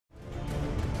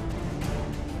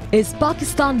Is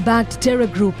Pakistan-backed terror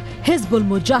group Hizbul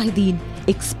Mujahideen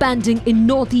expanding in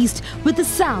northeast with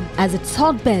Assam as its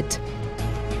hotbed?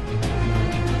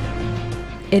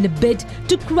 In a bid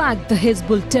to crack the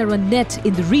Hizbul terror net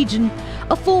in the region,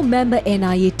 a 4-member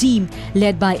NIA team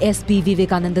led by SP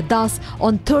Vivekananda Das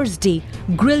on Thursday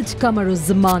grilled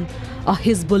Qamer-Uz-Zaman, a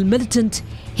Hizbul militant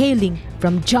hailing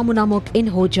from Jamunamukh in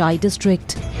Hojai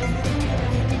district.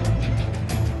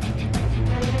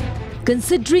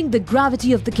 Considering the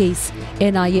gravity of the case,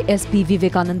 NIA SP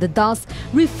Vivekananda Das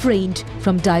refrained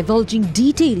from divulging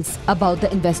details about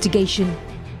the investigation.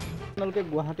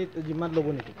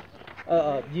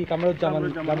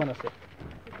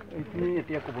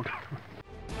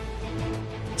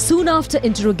 Soon after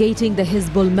interrogating the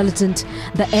Hizbul militant,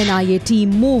 the NIA team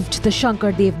moved the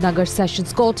Shankardev Nagar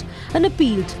Sessions Court and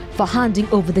appealed for handing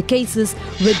over the cases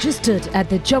registered at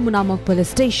the Jamunamukh police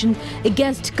station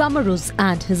against Qamer-Uz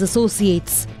and his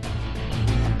associates.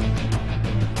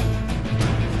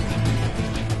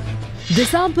 The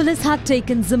Assam police had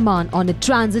taken Zaman on a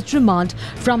transit remand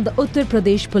from the Uttar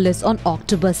Pradesh police on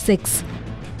October 6.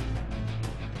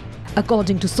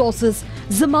 According to sources,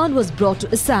 Zaman was brought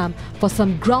to Assam for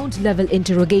some ground-level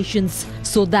interrogations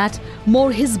so that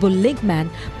more Hizbul linkmen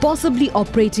possibly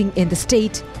operating in the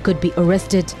state could be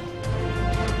arrested.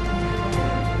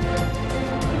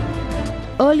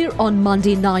 Earlier on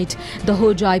Monday night, the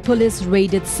Hojai police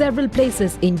raided several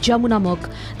places in Jamunamukh,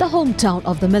 the hometown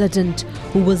of the militant,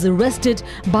 who was arrested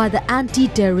by the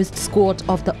anti-terrorist squad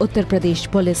of the Uttar Pradesh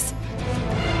police.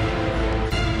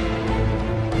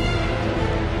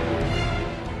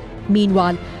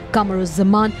 Meanwhile,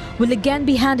 Qamer-Uz-Zaman will again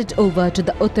be handed over to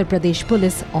the Uttar Pradesh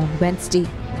police on Wednesday.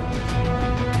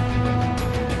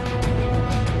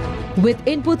 With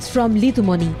inputs from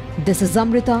Litumoni, this is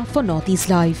Amrita for Northeast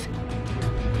Live.